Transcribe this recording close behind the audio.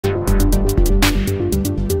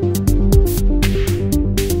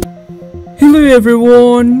Hey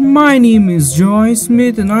everyone, my name is Joy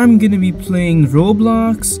Smith and I'm gonna be playing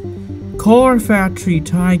Roblox Car Factory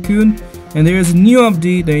Tycoon, and there's a new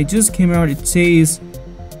update that just came out. It says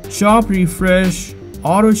shop refresh,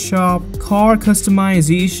 auto shop, car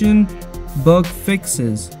customization, bug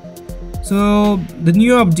fixes. So the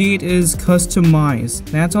new update is customized,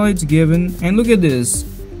 that's all it's given. And look at this,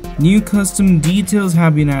 new custom details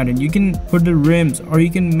have been added. You can put the rims, or you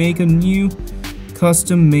can make a new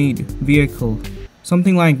custom made vehicle,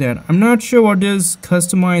 something like that. I'm not sure what this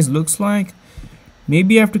customized looks like.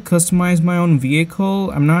 Maybe I have to customize my own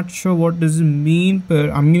vehicle. I'm not sure what does it mean,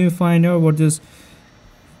 but I'm gonna find out what this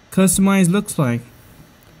customized looks like.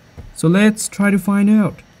 So let's try to find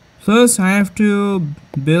out. First, I have to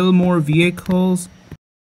build more vehicles.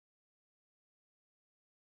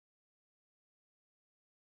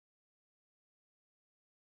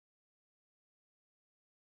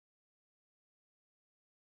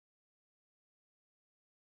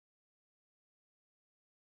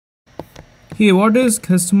 Okay, what does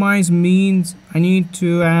customize means? I need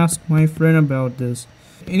to ask my friend about this.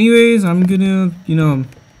 Anyways, I'm gonna,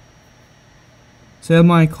 sell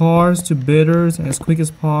my cars to bidders as quick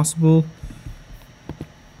as possible.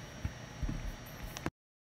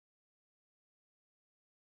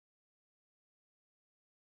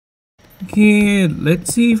 Okay,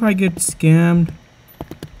 let's see if I get scammed.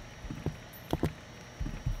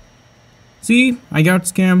 See, I got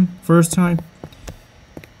scammed first time.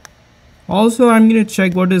 Also, I'm gonna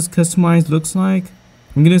check what this customized looks like.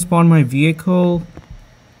 I'm gonna spawn my vehicle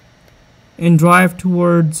and drive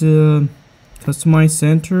towards customized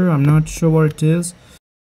center. I'm not sure what it is.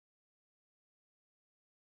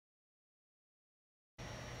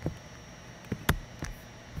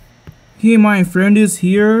 Okay, my friend is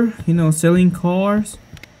here, selling cars,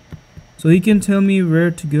 so he can tell me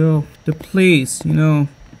where to go. The place,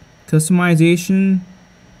 customization,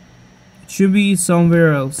 it should be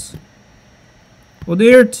somewhere else. Oh,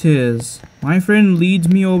 there it is. My friend leads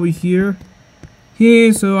me over here.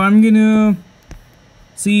 Okay, so I'm gonna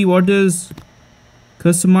see what does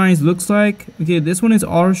customize looks like. Okay, this one is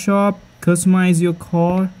auto shop, customize your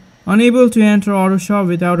car. Unable to enter auto shop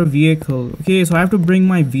without a vehicle. Okay, so I have to bring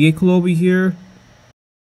my vehicle over here.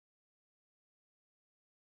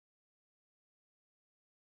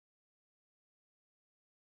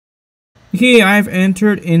 Okay, I've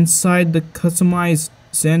entered inside the customized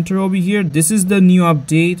center over here. This is the new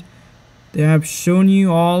update. They have shown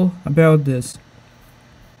you all about this.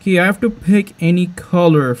 Okay, I have to pick any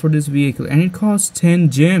color for this vehicle, and it costs 10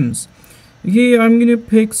 gems. Okay, I'm gonna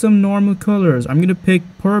pick some normal colors. I'm gonna pick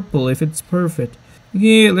purple if it's perfect.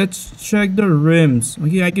 Okay, let's check the rims.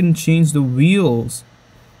 Okay, I can change the wheels.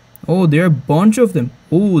 Oh, there are a bunch of them.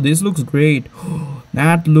 Oh, this looks great.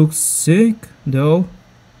 That looks sick though.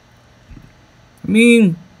 I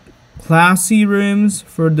mean, classy rims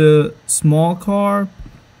for the small car.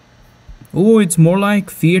 Oh, it's more like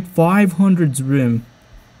Fiat 500's rim.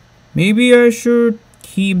 Maybe I should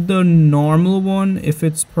keep the normal one if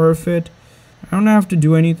it's perfect. I don't have to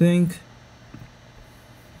do anything.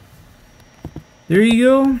 There you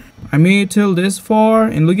go. I made it till this far,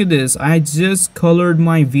 and look at this. I just colored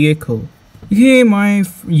my vehicle. Okay, my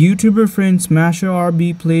YouTuber friend Smasher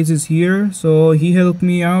RB Plays is here, so he helped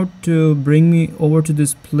me out to bring me over to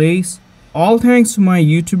this place. All thanks to my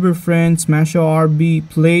YouTuber friend Smasher RB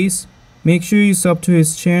Plays. Make sure you sub to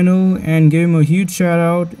his channel and give him a huge shout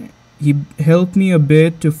out. He helped me a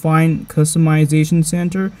bit to find customization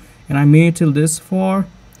center, and I made it till this far.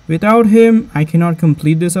 Without him, I cannot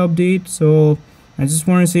complete this update, so I just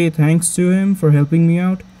want to say thanks to him for helping me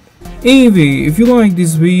out. Anyway, if you like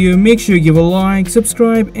this video, make sure you give a like,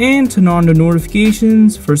 subscribe, and turn on the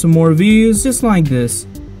notifications for some more videos just like this.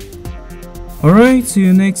 Alright, see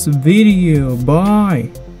you next video.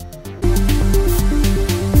 Bye.